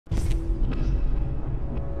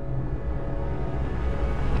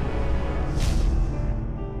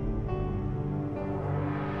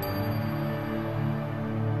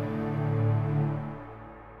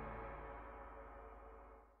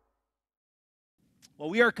Well,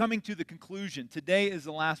 we are coming to the conclusion. Today is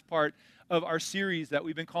the last part of our series that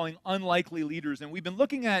we've been calling Unlikely Leaders. And we've been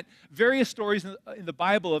looking at various stories in the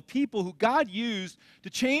Bible of people who God used to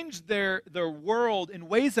change their world in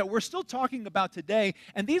ways that we're still talking about today.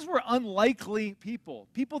 And these were unlikely people,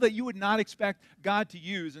 people that you would not expect God to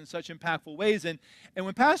use in such impactful ways. And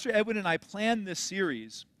when Pastor Edwin and I planned this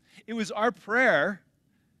series, it was our prayer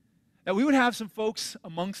that we would have some folks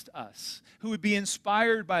amongst us who would be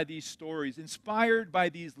inspired by these stories, inspired by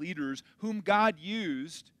these leaders whom God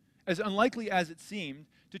used, as unlikely as it seemed,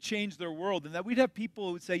 to change their world. And that we'd have people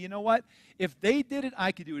who would say, you know what, if they did it,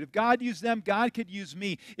 I could do it. If God used them, God could use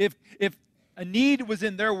me. If a need was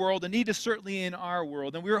in their world, a need is certainly in our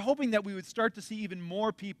world. And we were hoping that we would start to see even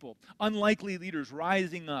more people, unlikely leaders,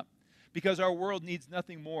 rising up. Because our world needs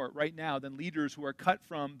nothing more right now than leaders who are cut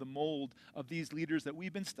from the mold of these leaders that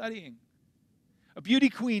we've been studying. A beauty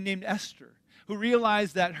queen named Esther, who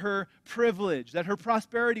realized that her privilege, that her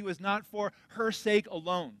prosperity was not for her sake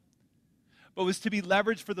alone, but was to be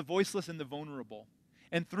leveraged for the voiceless and the vulnerable.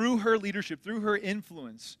 And through her leadership, through her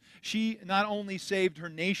influence, she not only saved her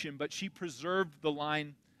nation, but she preserved the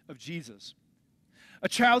line of Jesus. A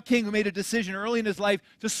child king who made a decision early in his life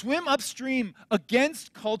to swim upstream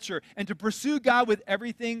against culture and to pursue God with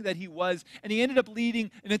everything that he was. And he ended up leading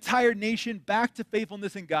an entire nation back to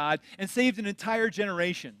faithfulness in God and saved an entire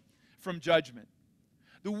generation from judgment.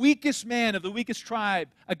 The weakest man of the weakest tribe,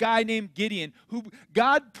 a guy named Gideon, who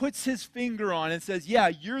God puts his finger on and says, yeah,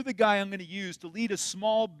 you're the guy I'm going to use to lead a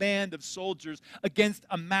small band of soldiers against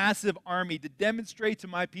a massive army to demonstrate to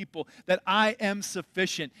my people that I am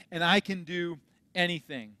sufficient and I can do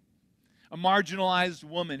anything. A marginalized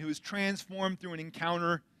woman who is transformed through an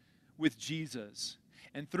encounter with Jesus.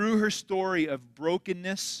 And through her story of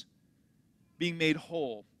brokenness being made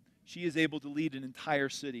whole, she is able to lead an entire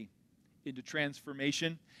city into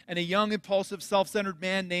transformation. And a young, impulsive, self-centered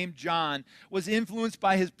man named John was influenced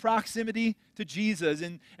by his proximity to Jesus.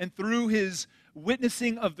 And through his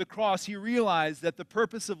witnessing of the cross, he realized that the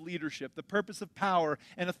purpose of leadership, the purpose of power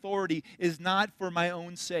and authority is not for my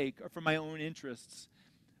own sake or for my own interests,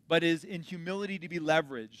 but is in humility to be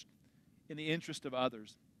leveraged in the interest of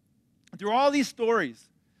others. Through all these stories,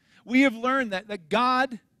 we have learned that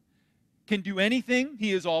God can do anything.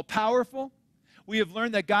 He is all-powerful. We have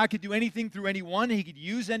learned that God could do anything through anyone. He could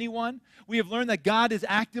use anyone. We have learned that God is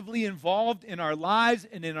actively involved in our lives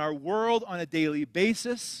and in our world on a daily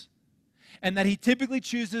basis, and that he typically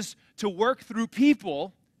chooses to work through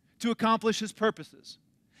people to accomplish his purposes.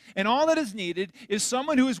 And all that is needed is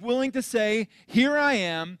someone who is willing to say, here I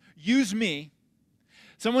am, use me.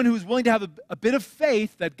 Someone who is willing to have a bit of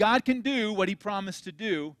faith that God can do what he promised to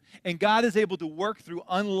do, and God is able to work through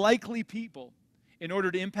unlikely people in order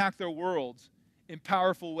to impact their worlds in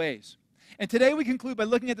powerful ways. And today we conclude by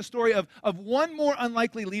looking at the story of one more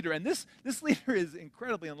unlikely leader. And this leader is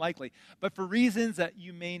incredibly unlikely, but for reasons that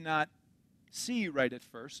you may not see right at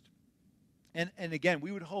first. And again,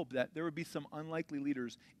 we would hope that there would be some unlikely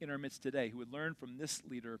leaders in our midst today who would learn from this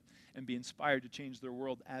leader and be inspired to change their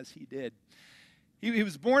world as he did. He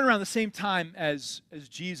was born around the same time as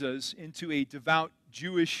Jesus into a devout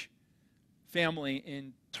Jewish family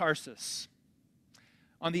in Tarsus.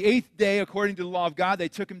 On the 8th day, according to the law of God, they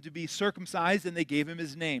took him to be circumcised and they gave him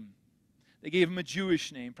his name. They gave him a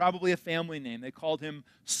Jewish name, probably a family name. They called him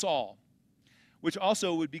Saul, which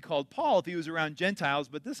also would be called Paul if he was around Gentiles,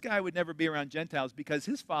 but this guy would never be around Gentiles because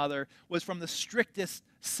his father was from the strictest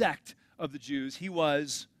sect of the Jews. He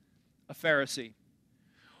was a Pharisee.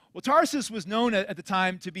 Well, Tarsus was known at the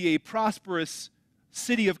time to be a prosperous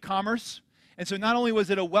city of commerce. And so not only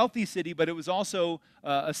was it a wealthy city, but it was also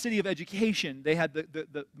a city of education. They had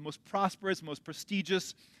the most prosperous, most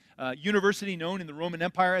prestigious university known in the Roman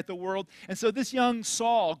Empire at the world. And so this young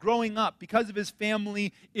Saul, growing up, because of his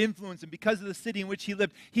family influence and because of the city in which he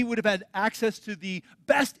lived, he would have had access to the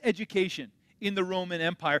best education in the Roman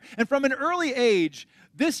Empire. And from an early age,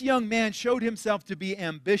 this young man showed himself to be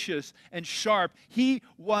ambitious and sharp. He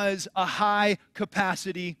was a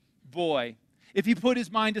high-capacity boy. If he put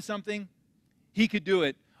his mind to something, he could do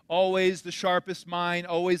it. Always the sharpest mind,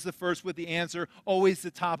 always the first with the answer, always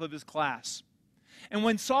the top of his class. And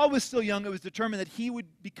when Saul was still young, it was determined that he would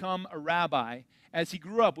become a rabbi as he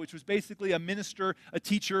grew up, which was basically a minister, a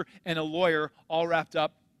teacher, and a lawyer all wrapped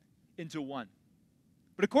up into one.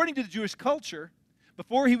 But according to the Jewish culture,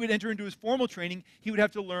 before he would enter into his formal training, he would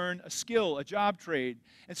have to learn a skill, a job trade.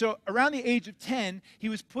 And so around the age of 10, he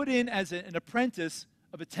was put in as an apprentice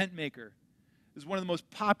of a tent maker. It was one of the most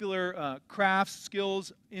popular crafts,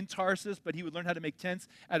 skills in Tarsus, but he would learn how to make tents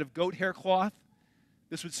out of goat hair cloth.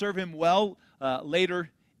 This would serve him well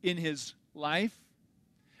later in his life.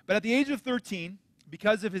 But at the age of 13,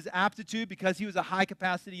 because of his aptitude, because he was a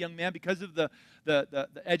high-capacity young man, because of the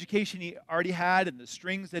education he already had and the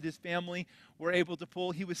strings that his family were able to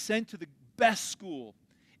pull, he was sent to the best school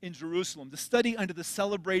in Jerusalem to study under the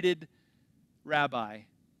celebrated rabbi,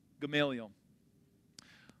 Gamaliel.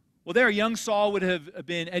 Well, there, young Saul would have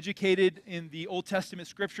been educated in the Old Testament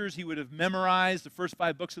scriptures. He would have memorized the first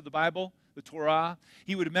 5 books of the Bible, the Torah.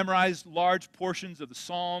 He would have memorized large portions of the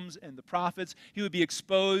Psalms and the prophets. He would be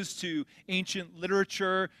exposed to ancient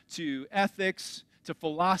literature, to ethics, to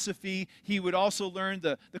philosophy. He would also learn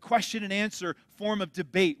the question and answer form of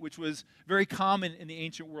debate, which was very common in the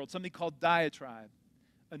ancient world, something called diatribe.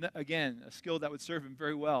 Again, a skill that would serve him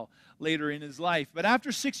very well later in his life. But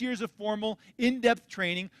after 6 years of formal, in-depth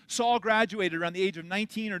training, Saul graduated around the age of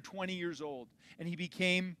 19 or 20 years old, and he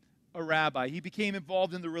became a rabbi. He became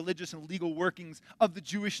involved in the religious and legal workings of the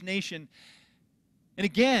Jewish nation. And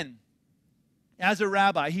again, as a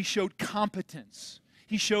rabbi, he showed competence.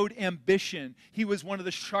 He showed ambition. He was one of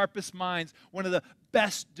the sharpest minds, one of the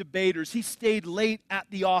best debaters. He stayed late at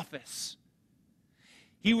the office.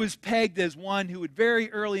 He was pegged as one who would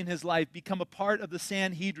very early in his life become a part of the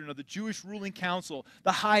Sanhedrin, of the Jewish ruling council,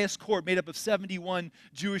 the highest court made up of 71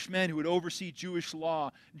 Jewish men who would oversee Jewish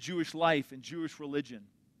law, Jewish life, and Jewish religion.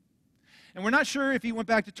 And we're not sure if he went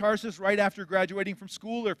back to Tarsus right after graduating from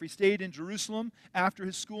school or if he stayed in Jerusalem after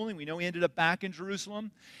his schooling. We know he ended up back in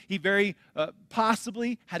Jerusalem. He very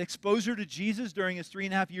possibly had exposure to Jesus during his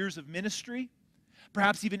 3.5 years of ministry.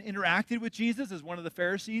 Perhaps even interacted with Jesus as one of the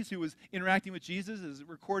Pharisees who was interacting with Jesus, as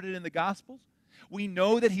recorded in the Gospels. We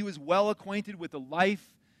know that he was well acquainted with the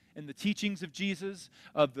life and the teachings of Jesus,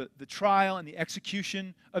 of the trial and the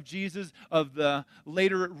execution of Jesus, of the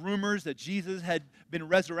later rumors that Jesus had been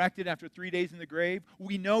resurrected after 3 days in the grave.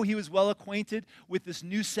 We know he was well acquainted with this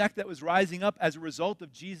new sect that was rising up as a result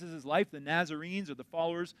of Jesus' life, the Nazarenes, or the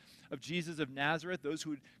followers of Jesus of Nazareth, those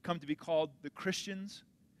who would come to be called the Christians.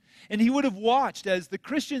 And he would have watched as the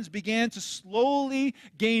Christians began to slowly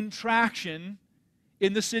gain traction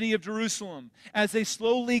in the city of Jerusalem, as they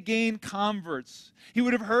slowly gained converts. He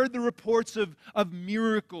would have heard the reports of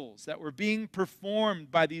miracles that were being performed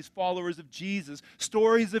by these followers of Jesus,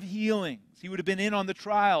 stories of healings. He would have been in on the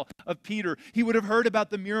trial of Peter. He would have heard about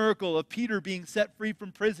the miracle of Peter being set free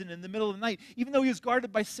from prison in the middle of the night, even though he was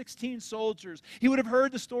guarded by 16 soldiers. He would have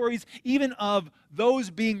heard the stories even of those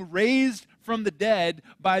being raised from the dead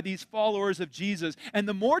by these followers of Jesus. And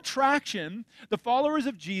the more traction the followers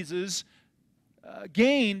of Jesus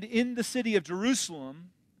gained in the city of Jerusalem,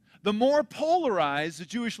 the more polarized the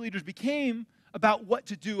Jewish leaders became about what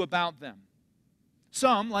to do about them.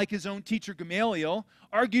 Some, like his own teacher Gamaliel,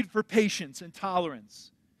 argued for patience and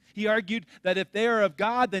tolerance. He argued that if they are of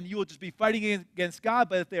God, then you will just be fighting against God,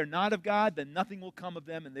 but if they are not of God, then nothing will come of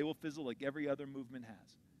them and they will fizzle like every other movement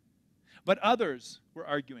has. But others were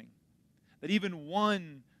arguing that even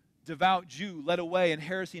one devout Jew led away in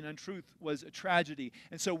heresy and untruth was a tragedy.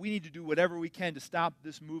 And so we need to do whatever we can to stop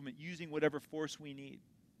this movement using whatever force we need.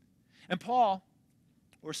 And Paul,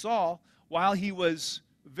 or Saul, while he was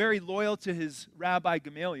very loyal to his rabbi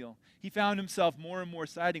Gamaliel, he found himself more and more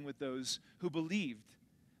siding with those who believed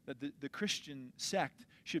that the Christian sect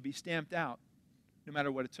should be stamped out no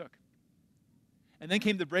matter what it took. And then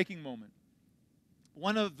came the breaking moment.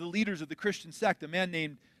 One of the leaders of the Christian sect, a man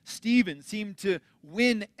named Stephen, seemed to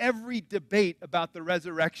win every debate about the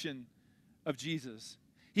resurrection of Jesus.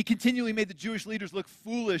 He continually made the Jewish leaders look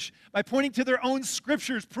foolish by pointing to their own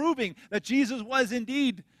scriptures proving that Jesus was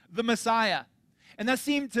indeed the Messiah. And that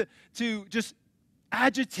seemed to just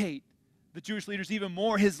agitate the Jewish leaders even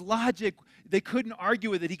more. His logic, they couldn't argue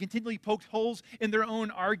with it. He continually poked holes in their own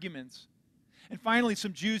arguments. And finally,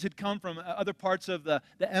 some Jews had come from other parts of the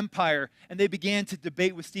empire, and they began to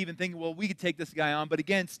debate with Stephen, thinking, well, we could take this guy on. But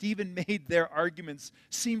again, Stephen made their arguments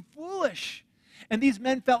seem foolish. And these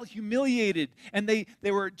men felt humiliated, and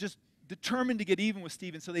they were just determined to get even with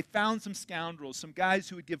Stephen. So they found some scoundrels, some guys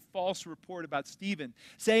who would give false report about Stephen,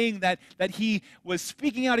 saying that he was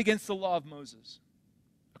speaking out against the law of Moses,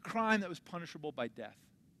 a crime that was punishable by death.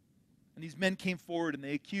 And these men came forward, and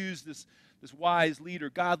they accused this wise leader,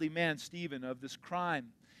 godly man, Stephen, of this crime.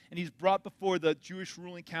 And he's brought before the Jewish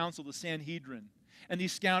ruling council, the Sanhedrin. And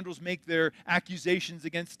these scoundrels make their accusations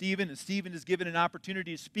against Stephen, and Stephen is given an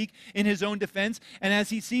opportunity to speak in his own defense. And as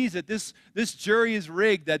he sees that this jury is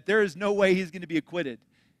rigged, that there is no way he's going to be acquitted,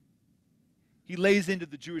 he lays into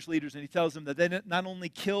the Jewish leaders and he tells them that they not only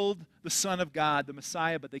killed the Son of God, the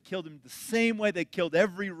Messiah, but they killed him the same way they killed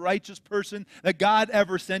every righteous person that God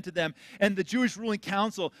ever sent to them. And the Jewish ruling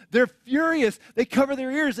council, they're furious. They cover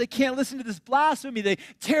their ears. They can't listen to this blasphemy. They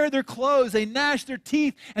tear their clothes. They gnash their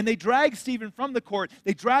teeth. And they drag Stephen from the court.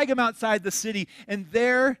 They drag him outside the city. And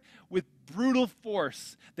there, with brutal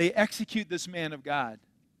force, they execute this man of God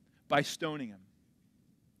by stoning him.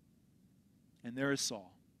 And there is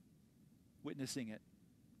Saul, witnessing it,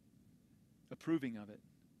 approving of it.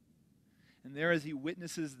 And there, as he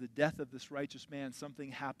witnesses the death of this righteous man,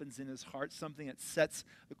 something happens in his heart, something that sets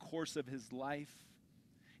the course of his life.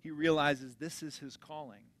 He realizes this is his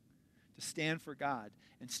calling, to stand for God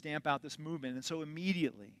and stamp out this movement. And so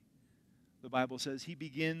immediately, the Bible says, he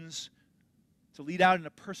begins to lead out in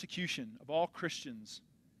a persecution of all Christians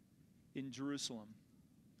in Jerusalem.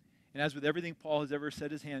 And as with everything Paul has ever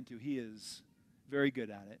set his hand to, he is very good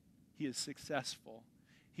at it. He is successful.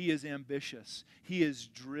 He is ambitious. He is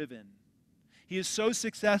driven. He is so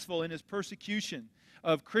successful in his persecution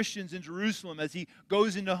of Christians in Jerusalem as he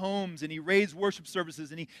goes into homes and he raids worship services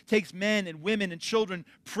and he takes men and women and children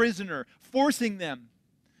prisoner, forcing them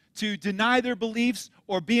to deny their beliefs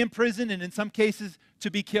or be imprisoned and in some cases to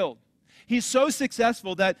be killed. He's so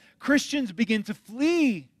successful that Christians begin to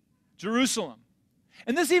flee Jerusalem.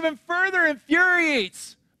 And this even further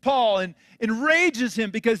infuriates Paul and enrages him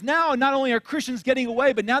because now not only are Christians getting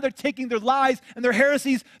away, but now they're taking their lies and their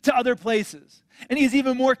heresies to other places. And he's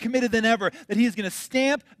even more committed than ever that he is going to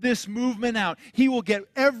stamp this movement out. He will get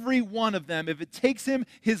every one of them if it takes him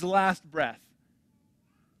his last breath.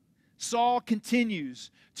 Saul continues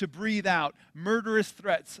to breathe out murderous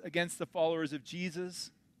threats against the followers of Jesus,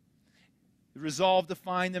 resolved to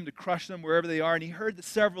find them, to crush them wherever they are. And he heard that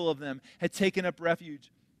several of them had taken up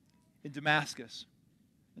refuge in Damascus.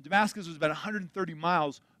 And Damascus was about 130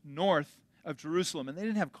 miles north of Jerusalem, and they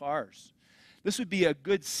didn't have cars. This would be a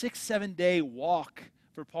good 6-7 day walk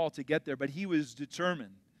for Paul to get there, but he was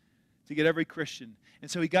determined to get every Christian. And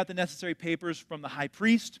so he got the necessary papers from the high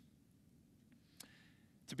priest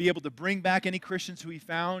to be able to bring back any Christians who he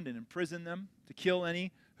found and imprison them, to kill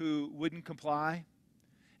any who wouldn't comply.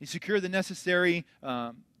 He secured the necessary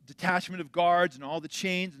detachment of guards and all the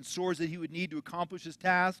chains and swords that he would need to accomplish his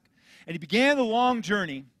task. And he began the long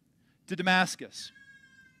journey to Damascus.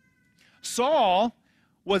 Saul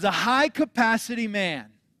was a high-capacity man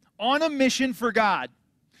on a mission for God.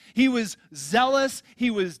 He was zealous, he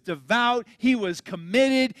was devout, he was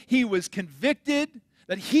committed, he was convicted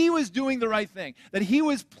that he was doing the right thing, that he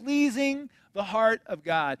was pleasing the heart of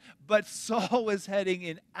God. But Saul was heading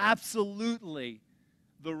in absolutely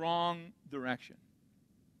the wrong direction.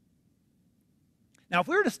 Now, if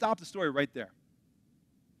we were to stop the story right there,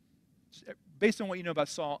 based on what you know about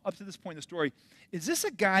Saul, up to this point in the story, is this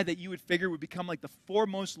a guy that you would figure would become like the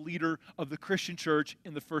foremost leader of the Christian church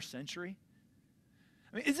in the first century?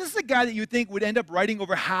 I mean, is this a guy that you would think would end up writing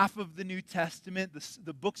over half of the New Testament,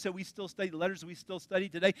 the books that we still study, the letters that we still study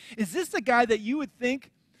today? Is this the guy that you would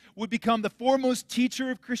think would become the foremost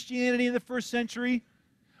teacher of Christianity in the first century,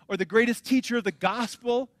 or the greatest teacher of the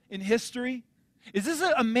gospel in history? Is this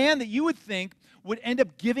a man that you would think would end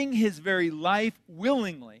up giving his very life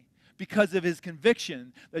willingly because of his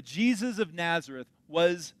conviction that Jesus of Nazareth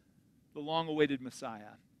was the long-awaited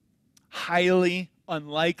Messiah? Highly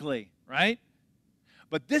unlikely, right?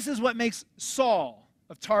 But this is what makes Saul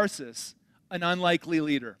of Tarsus an unlikely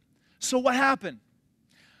leader. So what happened?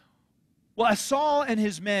 Well, as Saul and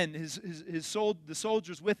his men, the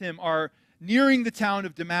soldiers with him, are nearing the town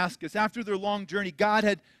of Damascus, after their long journey, God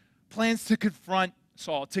had plans to confront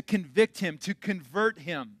Saul, to convict him, to convert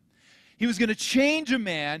him. He was going to change a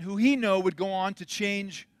man who he knew would go on to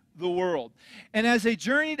change the world. And as they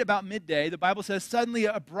journeyed about midday, the Bible says, suddenly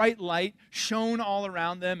a bright light shone all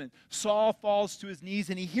around them, and Saul falls to his knees,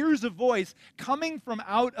 and he hears a voice coming from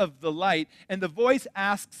out of the light, and the voice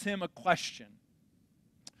asks him a question.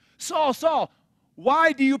 Saul, Saul,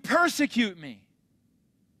 why do you persecute me?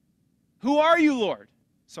 Who are you, Lord?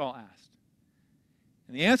 Saul asked.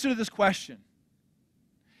 And the answer to this question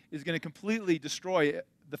is going to completely destroy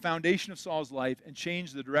the foundation of Saul's life and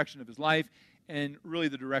change the direction of his life and really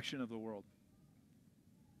the direction of the world.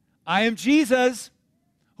 I am Jesus,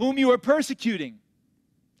 whom you are persecuting.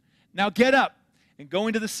 Now get up and go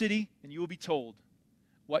into the city, and you will be told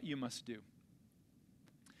what you must do.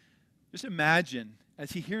 Just imagine,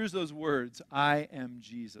 as he hears those words, I am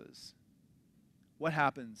Jesus, what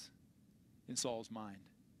happens in Saul's mind?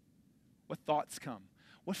 What thoughts come?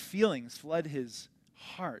 What feelings flood his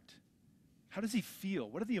heart? How does he feel?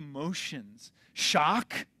 What are the emotions?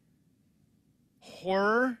 Shock?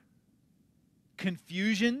 Horror?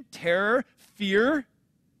 confusion, terror, fear,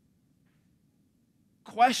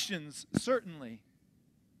 questions, certainly.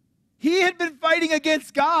 He had been fighting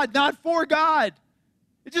against God, not for God.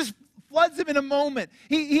 It just floods him in a moment.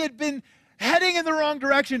 He had been heading in the wrong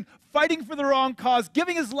direction, fighting for the wrong cause,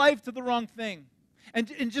 giving his life to the wrong thing. And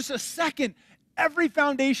in just a second, every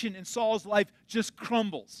foundation in Saul's life just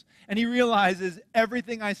crumbles. And he realizes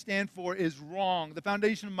everything I stand for is wrong. The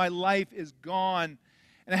foundation of my life is gone.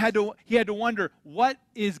 And he had to wonder, what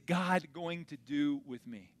is God going to do with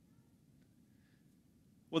me?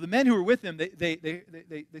 Well, the men who were with him,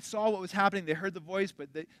 they saw what was happening. They heard the voice,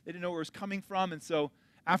 but they didn't know where it was coming from. And so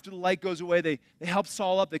after the light goes away, they help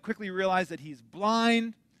Saul up. They quickly realize that he's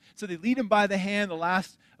blind. So they lead him by the hand the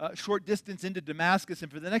last short distance into Damascus.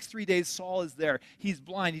 And for the next 3 days, Saul is there. He's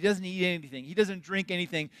blind. He doesn't eat anything. He doesn't drink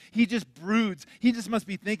anything. He just broods. He just must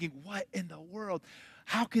be thinking, what in the world?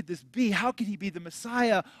 How could this be? How could he be the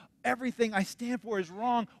Messiah? Everything I stand for is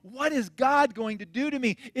wrong. What is God going to do to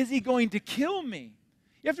me? Is he going to kill me?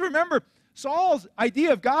 You have to remember, Saul's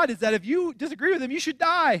idea of God is that if you disagree with him, you should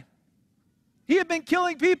die. He had been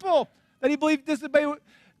killing people that he believed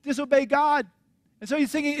disobey God. And so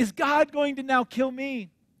he's thinking, is God going to now kill me?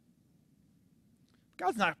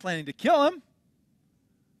 God's not planning to kill him.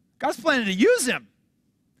 God's planning to use him.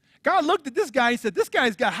 God looked at this guy and said, this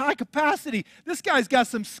guy's got high capacity. This guy's got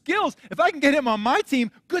some skills. If I can get him on my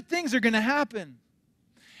team, good things are going to happen.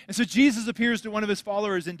 And so Jesus appears to one of his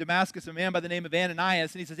followers in Damascus, a man by the name of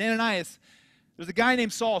Ananias, and he says, Ananias, there's a guy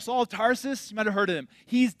named Saul of Tarsus. You might have heard of him.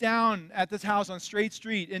 He's down at this house on Straight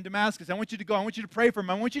Street in Damascus. I want you to go. I want you to pray for him.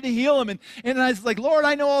 I want you to heal him. And Ananias is like, Lord,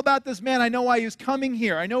 I know all about this man. I know why he's coming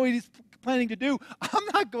here. I know what he's planning to do. I'm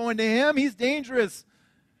not going to him. He's dangerous.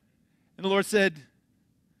 And the Lord said,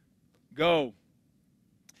 go.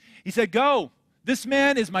 He said, go. This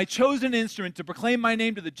man is my chosen instrument to proclaim my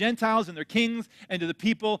name to the Gentiles and their kings and to the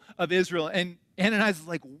people of Israel. And Ananias is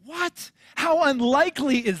like, what? How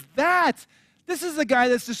unlikely is that? This is the guy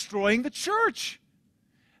that's destroying the church.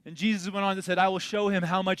 And Jesus went on and said, I will show him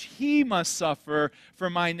how much he must suffer for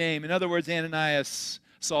my name. In other words, Ananias,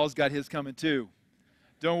 Saul's got his coming too.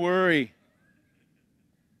 Don't worry.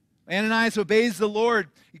 Ananias obeys the Lord.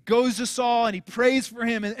 He goes to Saul and he prays for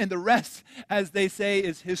him, and the rest, as they say,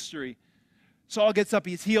 is history. Saul gets up,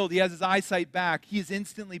 he's healed, he has his eyesight back. He is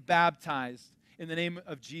instantly baptized in the name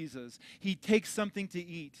of Jesus. He takes something to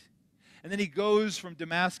eat. And then he goes from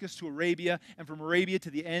Damascus to Arabia, and from Arabia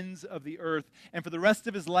to the ends of the earth. And for the rest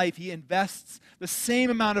of his life, he invests the same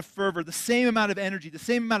amount of fervor, the same amount of energy, the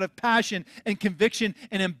same amount of passion and conviction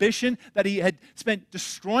and ambition that he had spent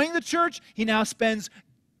destroying the church. He now spends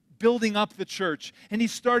building up the church. And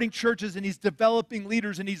he's starting churches, and he's developing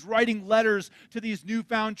leaders, and he's writing letters to these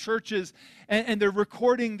newfound churches. And they're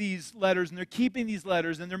recording these letters, and they're keeping these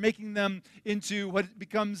letters, and they're making them into what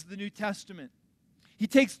becomes the New Testament. He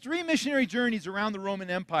takes 3 missionary journeys around the Roman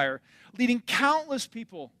Empire, leading countless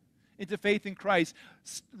people into faith in Christ,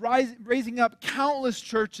 raising up countless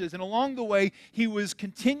churches. And along the way, he was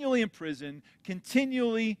continually in prison,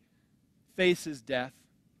 continually faces death.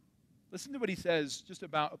 Listen to what he says just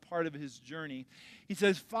about a part of his journey. He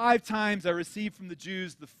says, 5 times I received from the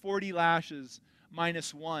Jews the 40 lashes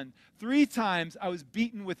minus 1. 3 times I was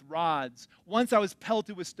beaten with rods. Once I was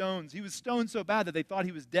pelted with stones. He was stoned so bad that they thought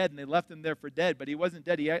he was dead, and they left him there for dead, but he wasn't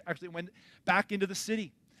dead. He actually went back into the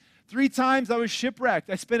city. 3 times I was shipwrecked.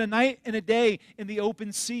 I spent a night and a day in the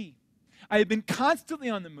open sea. I had been constantly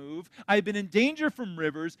on the move. I had been in danger from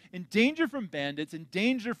rivers, in danger from bandits, in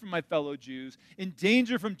danger from my fellow Jews, in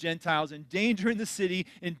danger from Gentiles, in danger in the city,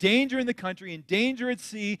 in danger in the country, in danger at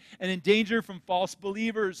sea, and in danger from false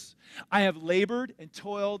believers. I have labored and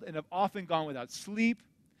toiled and have often gone without sleep.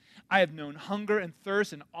 I have known hunger and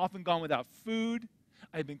thirst and often gone without food.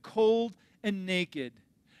 I have been cold and naked.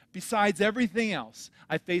 Besides everything else,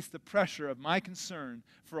 I face the pressure of my concern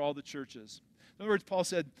for all the churches. In other words, Paul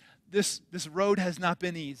said, this road has not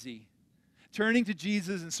been easy. Turning to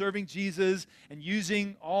Jesus and serving Jesus and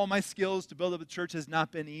using all my skills to build up a church has not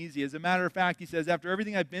been easy. As a matter of fact, he says, after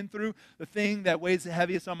everything I've been through, the thing that weighs the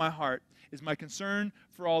heaviest on my heart is my concern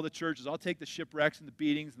for all the churches. I'll take the shipwrecks and the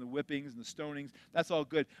beatings and the whippings and the stonings. That's all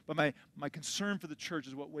good. But my concern for the church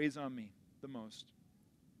is what weighs on me the most.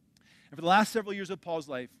 And for the last several years of Paul's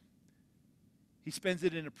life, he spends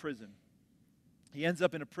it in a prison. He ends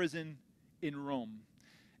up in a prison in Rome.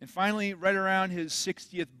 And finally, right around his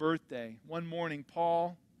 60th birthday, one morning,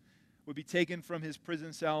 Paul would be taken from his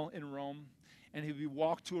prison cell in Rome, and he would be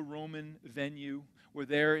walked to a Roman venue where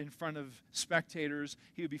there, in front of spectators,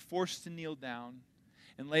 he would be forced to kneel down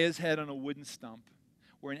and lay his head on a wooden stump,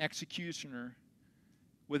 where an executioner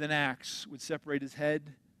with an axe would separate his head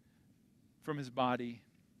from his body,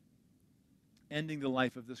 ending the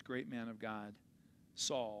life of this great man of God,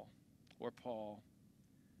 Saul or Paul.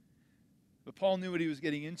 But Paul knew what he was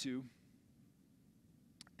getting into,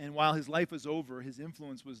 and while his life was over, his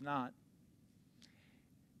influence was not.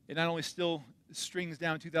 It not only still strings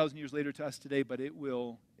down 2,000 years later to us today, but it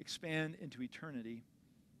will expand into eternity.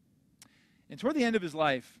 And toward the end of his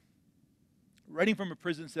life, writing from a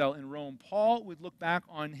prison cell in Rome, Paul would look back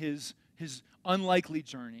on his unlikely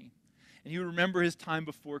journey. And he would remember his time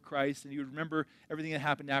before Christ, and he would remember everything that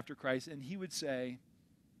happened after Christ, and he would say,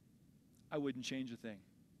 I wouldn't change a thing.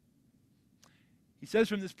 He says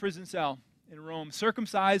from this prison cell in Rome,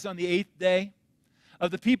 circumcised on the 8th day, of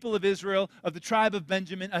the people of Israel, of the tribe of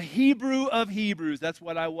Benjamin, a Hebrew of Hebrews, that's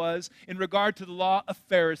what I was, in regard to the law, a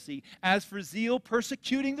Pharisee. As for zeal,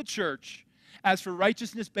 persecuting the church. As for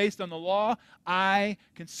righteousness based on the law, I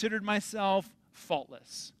considered myself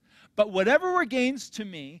faultless. But whatever were gains to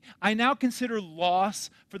me, I now consider loss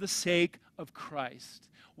for the sake of Christ.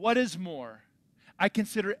 What is more, I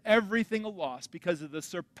consider everything a loss because of the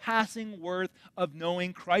surpassing worth of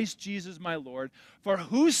knowing Christ Jesus my Lord, for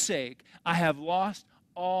whose sake I have lost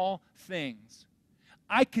all things.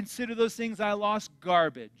 I consider those things I lost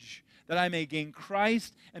garbage, that I may gain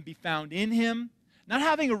Christ and be found in him, not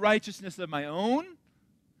having a righteousness of my own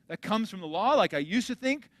that comes from the law, like I used to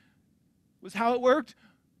think was how it worked,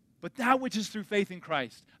 but that which is through faith in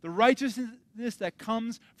Christ, the righteousness that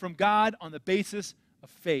comes from God on the basis of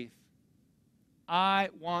faith. I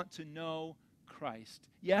want to know Christ.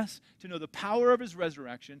 Yes, to know the power of his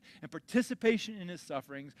resurrection and participation in his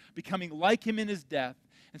sufferings, becoming like him in his death,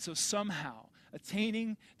 and so somehow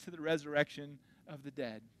attaining to the resurrection of the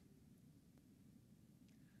dead.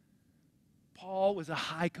 Paul was a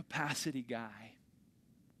high-capacity guy.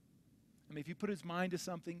 I mean, if he put his mind to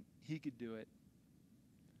something, he could do it.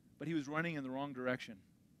 But he was running in the wrong direction.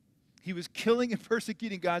 He was killing and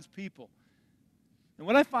persecuting God's people. And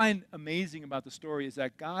what I find amazing about the story is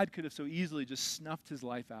that God could have so easily just snuffed his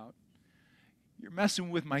life out. You're messing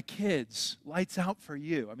with my kids. Lights out for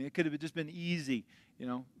you. I mean, it could have just been easy,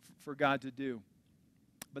 for God to do.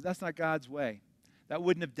 But that's not God's way. That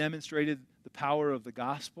wouldn't have demonstrated the power of the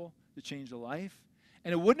gospel to change a life.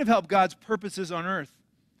 And it wouldn't have helped God's purposes on earth.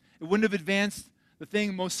 It wouldn't have advanced the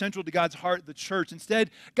thing most central to God's heart, the church. Instead,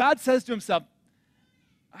 God says to himself,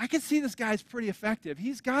 I can see this guy's pretty effective.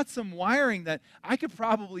 He's got some wiring that I could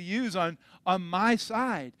probably use on my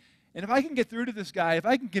side. And if I can get through to this guy, if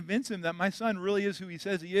I can convince him that my son really is who he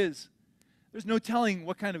says he is, there's no telling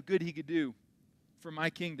what kind of good he could do for my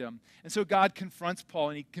kingdom. And so God confronts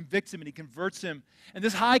Paul, and he convicts him, and he converts him. And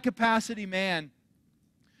this high-capacity man,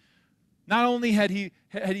 not only had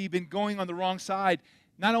he been going on the wrong side,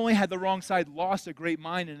 not only had the wrong side lost a great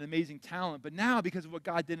mind and an amazing talent, but now, because of what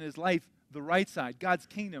God did in his life, the right side, God's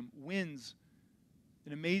kingdom, wins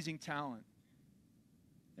an amazing talent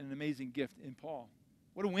and an amazing gift in Paul.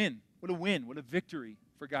 What a win. What a win. What a victory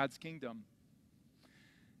for God's kingdom.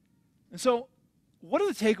 And so, what are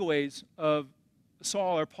the takeaways of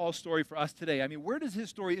Saul or Paul's story for us today? I mean, where does his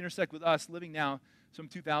story intersect with us living now some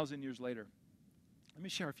 2,000 years later? Let me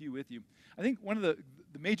share a few with you. I think one of the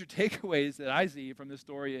major takeaways that I see from this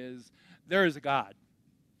story is there is a God.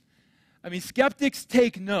 I mean, skeptics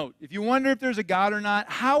take note. If you wonder if there's a God or not,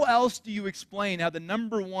 how else do you explain how the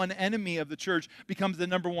number one enemy of the church becomes the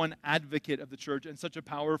number one advocate of the church, and such a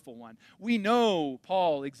powerful one? We know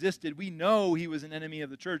Paul existed. We know he was an enemy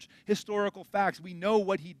of the church. Historical facts. We know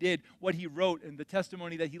what he did, what he wrote, and the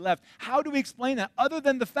testimony that he left. How do we explain that other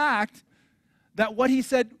than the fact that what he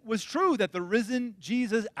said was true, that the risen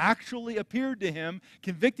Jesus actually appeared to him,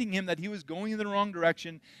 convicting him that he was going in the wrong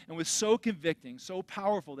direction, and was so convicting, so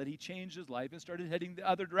powerful, that he changed his life and started heading the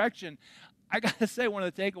other direction? I got to say, one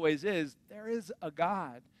of the takeaways is there is a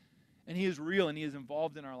God, and he is real, and he is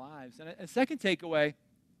involved in our lives. And a second takeaway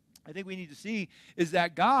I think we need to see is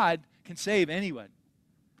that God can save anyone.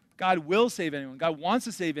 God will save anyone. God wants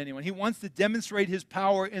to save anyone. He wants to demonstrate his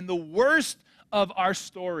power in the worst of our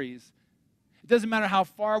stories. It doesn't matter how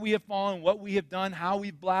far we have fallen, what we have done, how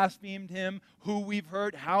we've blasphemed him, who we've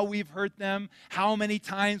hurt, how we've hurt them, how many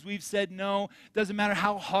times we've said no. It doesn't matter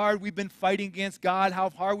how hard we've been fighting against God,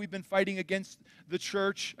 how hard we've been fighting against the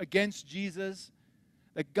church, against Jesus.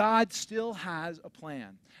 That God still has a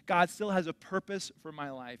plan. God still has a purpose for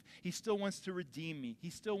my life. He still wants to redeem me. He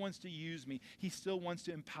still wants to use me. He still wants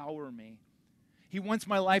to empower me. He wants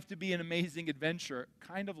my life to be an amazing adventure,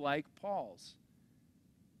 kind of like Paul's.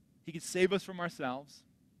 He can save us from ourselves.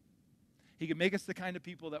 He can make us the kind of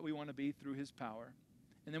people that we want to be through his power.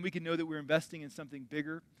 And then we can know that we're investing in something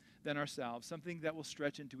bigger than ourselves, something that will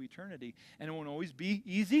stretch into eternity. And it won't always be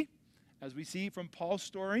easy, as we see from Paul's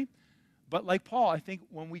story, But like Paul, I think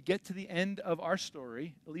when we get to the end of our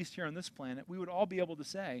story, at least here on this planet, we would all be able to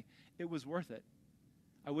say, it was worth it.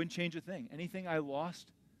 I wouldn't change a thing. Anything I lost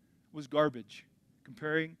was garbage,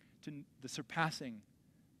 comparing to the surpassing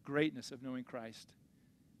greatness of knowing Christ.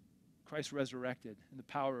 Christ resurrected and the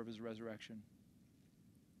power of his resurrection.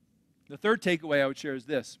 The third takeaway I would share is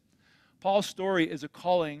this. Paul's story is a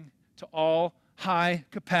calling to all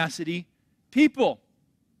high-capacity people.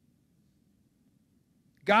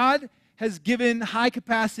 God has given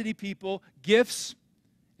high-capacity people gifts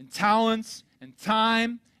and talents and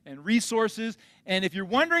time and resources. And if you're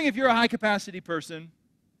wondering if you're a high-capacity person,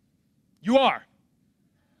 you are.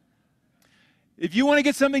 If you want to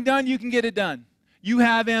get something done, you can get it done. You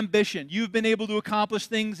have ambition. You've been able to accomplish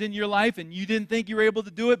things in your life, and you didn't think you were able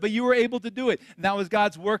to do it, but you were able to do it. And that was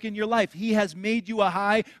God's work in your life. He has made you a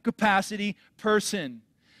high-capacity person.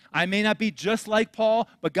 I may not be just like Paul,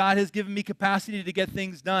 but God has given me capacity to get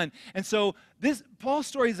things done. And so this Paul's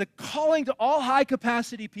story is a calling to all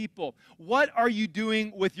high-capacity people. What are you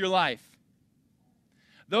doing with your life?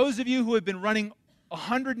 Those of you who have been running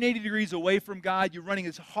 180 degrees away from God, you're running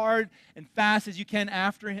as hard and fast as you can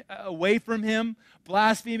away from him,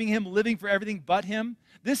 blaspheming him, living for everything but him.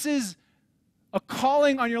 This is a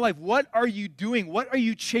calling on your life. What are you doing? What are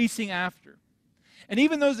you chasing after? And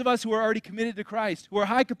even those of us who are already committed to Christ, who are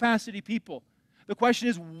high-capacity people, the question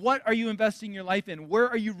is, what are you investing your life in? Where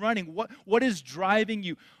are you running? What is driving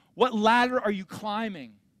you? What ladder are you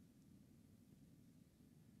climbing?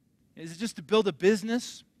 Is it just to build a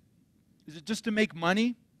business? Is it just to make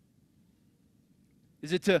money?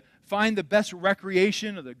 Is it to find the best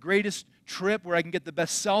recreation or the greatest trip where I can get the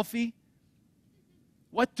best selfie?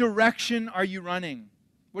 What direction are you running?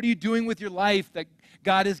 What are you doing with your life that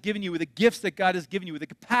God has given you, with the gifts that God has given you, with the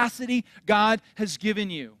capacity God has given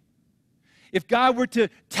you? If God were to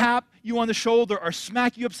tap you on the shoulder or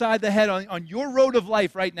smack you upside the head on your road of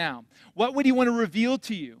life right now, what would he want to reveal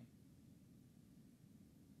to you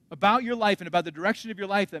about your life and about the direction of your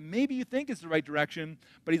life that maybe you think is the right direction,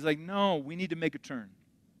 but he's like, no, we need to make a turn?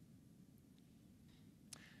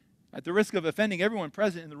 At the risk of offending everyone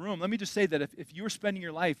present in the room, let me just say that if you're spending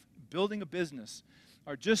your life building a business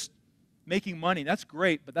or just making money, that's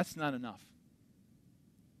great, but that's not enough.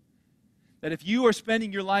 That if you are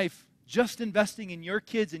spending your life just investing in your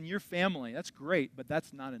kids and your family, that's great, but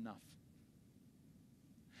that's not enough.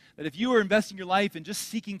 That if you are investing your life in just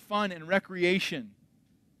seeking fun and recreation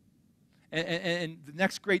and the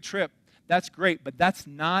next great trip, that's great, but that's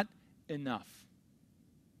not enough.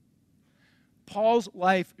 Paul's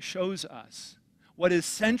life shows us what is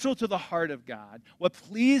central to the heart of God, what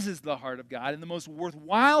pleases the heart of God, and the most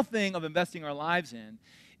worthwhile thing of investing our lives in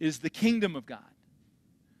is the kingdom of God.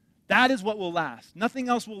 That is what will last. Nothing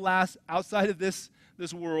else will last outside of this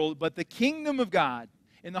world, but the kingdom of God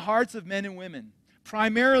in the hearts of men and women,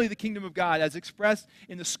 primarily the kingdom of God as expressed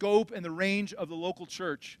in the scope and the range of the local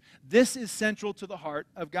church. This is central to the heart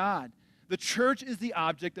of God. The church is the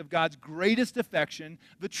object of God's greatest affection.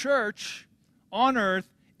 The church on earth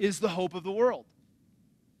is the hope of the world.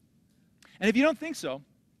 And if you don't think so,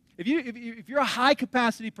 if you're a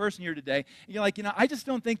high-capacity person here today, and you're like, I just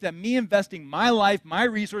don't think that me investing my life, my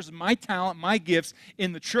resources, my talent, my gifts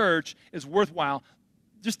in the church is worthwhile,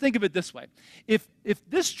 just think of it this way. If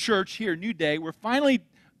this church here, Newday, were finally,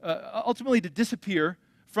 ultimately to disappear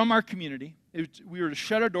from our community, we were to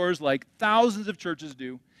shut our doors like thousands of churches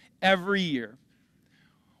do every year,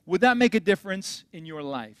 would that make a difference in your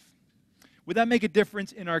life? Would that make a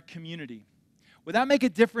difference in our community? Would that make a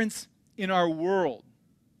difference in our world?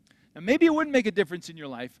 Now, maybe it wouldn't make a difference in your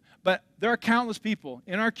life, but there are countless people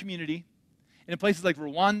in our community and in places like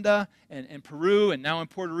Rwanda and Peru and now in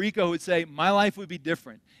Puerto Rico who would say, my life would be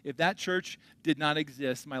different. If that church did not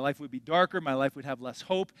exist, my life would be darker, my life would have less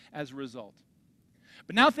hope as a result.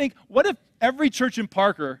 But now think, what if every church in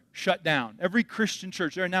Parker shut down? Every Christian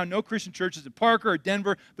church. There are now no Christian churches in Parker or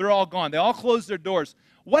Denver. They're all gone. They all closed their doors.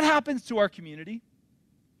 What happens to our community?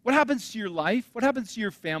 What happens to your life? What happens to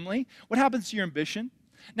your family? What happens to your ambition?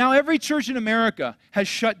 Now every church in America has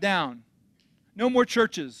shut down. No more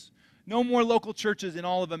churches. No more local churches in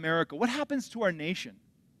all of America. What happens to our nation?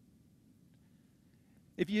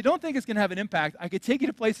 If you don't think it's going to have an impact, I could take you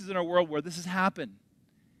to places in our world where this has happened.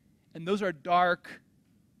 And those are dark,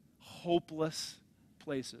 hopeless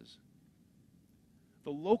places.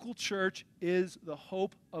 The local church is the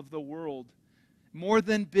hope of the world. More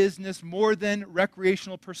than business, more than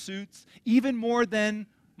recreational pursuits, even more than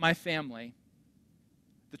my family.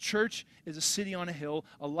 The church is a city on a hill,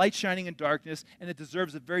 a light shining in darkness, and it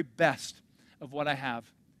deserves the very best of what I have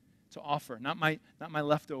to offer, not my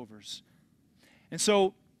leftovers. And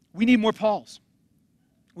so we need more Pauls.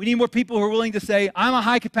 We need more people who are willing to say, I'm a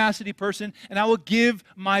high-capacity person, and I will give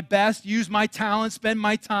my best, use my talent, spend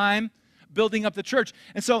my time building up the church.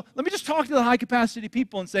 And so let me just talk to the high-capacity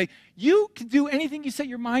people and say, you can do anything you set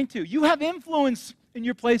your mind to. You have influence in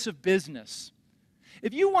your place of business.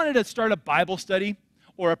 If you wanted to start a Bible study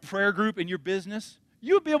or a prayer group in your business,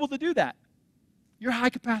 you would be able to do that. You're a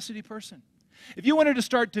high-capacity person. If you wanted to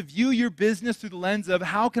start to view your business through the lens of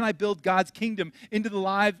how can I build God's kingdom into the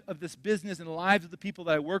lives of this business and the lives of the people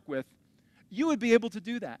that I work with, you would be able to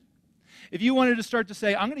do that. If you wanted to start to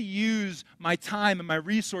say, I'm going to use my time and my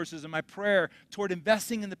resources and my prayer toward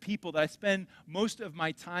investing in the people that I spend most of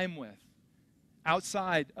my time with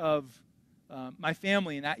outside of my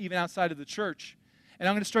family and even outside of the church, and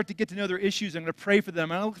I'm going to start to get to know their issues, I'm going to pray for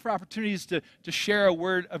them, I'm going to look for opportunities to share a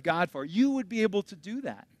word of God for, you would be able to do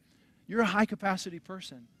that. You're a high-capacity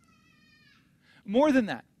person. More than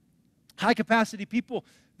that, high-capacity people,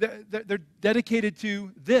 they're dedicated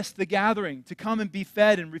to this, the gathering, to come and be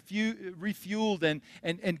fed and refueled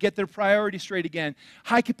and get their priorities straight again.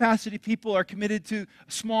 High-capacity people are committed to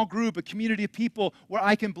a small group, a community of people where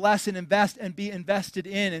I can bless and invest and be invested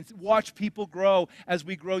in and watch people grow as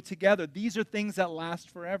we grow together. These are things that last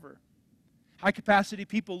forever. High-capacity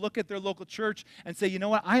people look at their local church and say, you know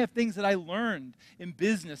what, I have things that I learned in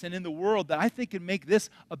business and in the world that I think can make this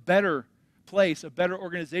a better place, a better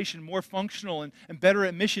organization, more functional and better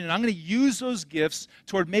at mission. And I'm going to use those gifts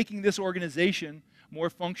toward making this organization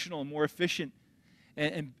more functional and more efficient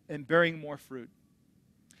and bearing more fruit.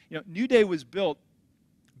 You know, Newday was built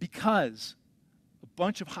because a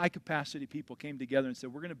bunch of high-capacity people came together and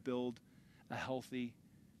said, we're going to build a healthy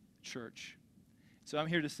church. So I'm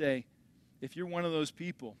here to say, if you're one of those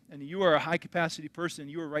people and you are a high-capacity person,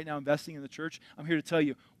 you are right now investing in the church, I'm here to tell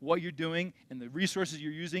you what you're doing and the resources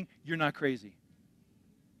you're using, you're not crazy.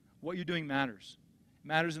 What you're doing matters. It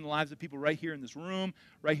matters in the lives of people right here in this room,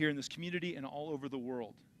 right here in this community, and all over the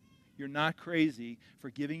world. You're not crazy for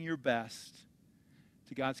giving your best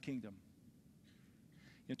to God's kingdom.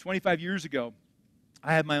 You know, 25 years ago,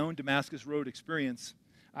 I had my own Damascus Road experience.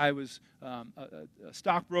 I was a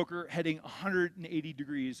stockbroker heading 180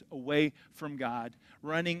 degrees away from God,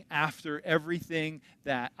 running after everything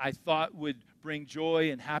that I thought would bring joy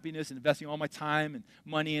and happiness and investing all my time and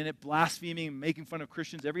money in it, blaspheming and making fun of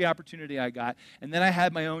Christians every opportunity I got. And then I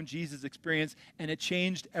had my own Jesus experience, and it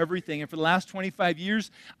changed everything. And for the last 25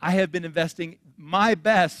 years, I have been investing my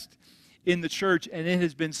best in the church, and it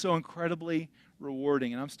has been so incredibly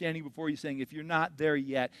rewarding. And I'm standing before you saying, if you're not there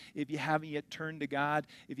yet, if you haven't yet turned to God,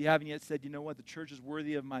 if you haven't yet said, you know what, the church is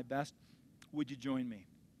worthy of my best, would you join me?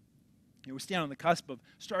 You know, we stand on the cusp of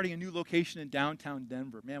starting a new location in downtown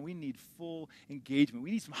Denver. Man, we need full engagement. We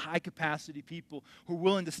need some high-capacity people who are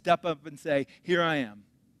willing to step up and say, here I am.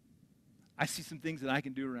 I see some things that I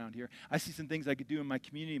can do around here. I see some things I could do in my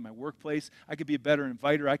community, in my workplace. I could be a better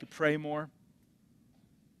inviter. I could pray more.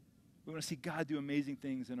 We want to see God do amazing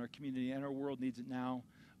things in our community, and our world needs it now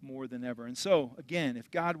more than ever. And so, again, if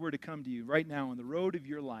God were to come to you right now on the road of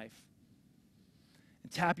your life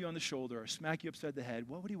and tap you on the shoulder or smack you upside the head,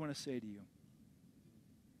 what would he want to say to you?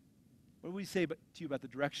 What would he say to you about the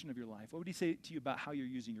direction of your life? What would he say to you about how you're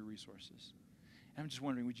using your resources? And I'm just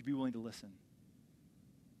wondering, would you be willing to listen?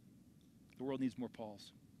 The world needs more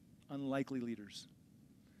Pauls, unlikely leaders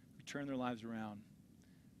who turn their lives around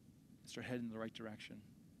and start heading in the right direction.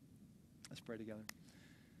 Let's pray together.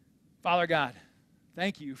 Father God,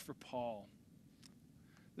 thank you for Paul,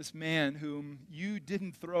 this man whom you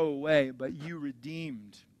didn't throw away, but you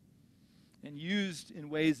redeemed and used in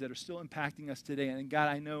ways that are still impacting us today. And God,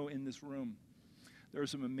 I know in this room there are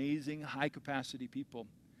some amazing high-capacity people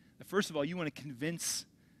that, first of all, you want to convince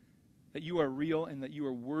that you are real and that you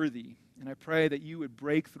are worthy. And I pray that you would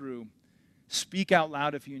break through, speak out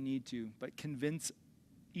loud if you need to, but convince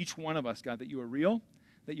each one of us, God, that you are real,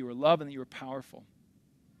 that you are love, and that you are powerful.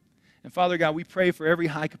 And Father God, we pray for every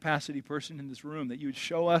high-capacity person in this room that you would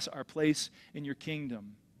show us our place in your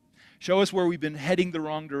kingdom. Show us where we've been heading the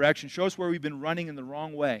wrong direction. Show us where we've been running in the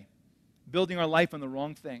wrong way, building our life on the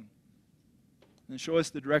wrong thing. And show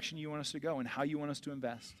us the direction you want us to go and how you want us to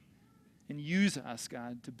invest. And use us,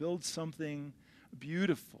 God, to build something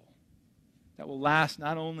beautiful that will last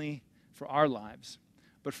not only for our lives,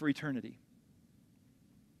 but for eternity.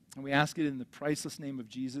 And we ask it in the priceless name of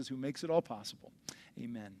Jesus, who makes it all possible.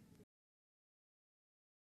 Amen.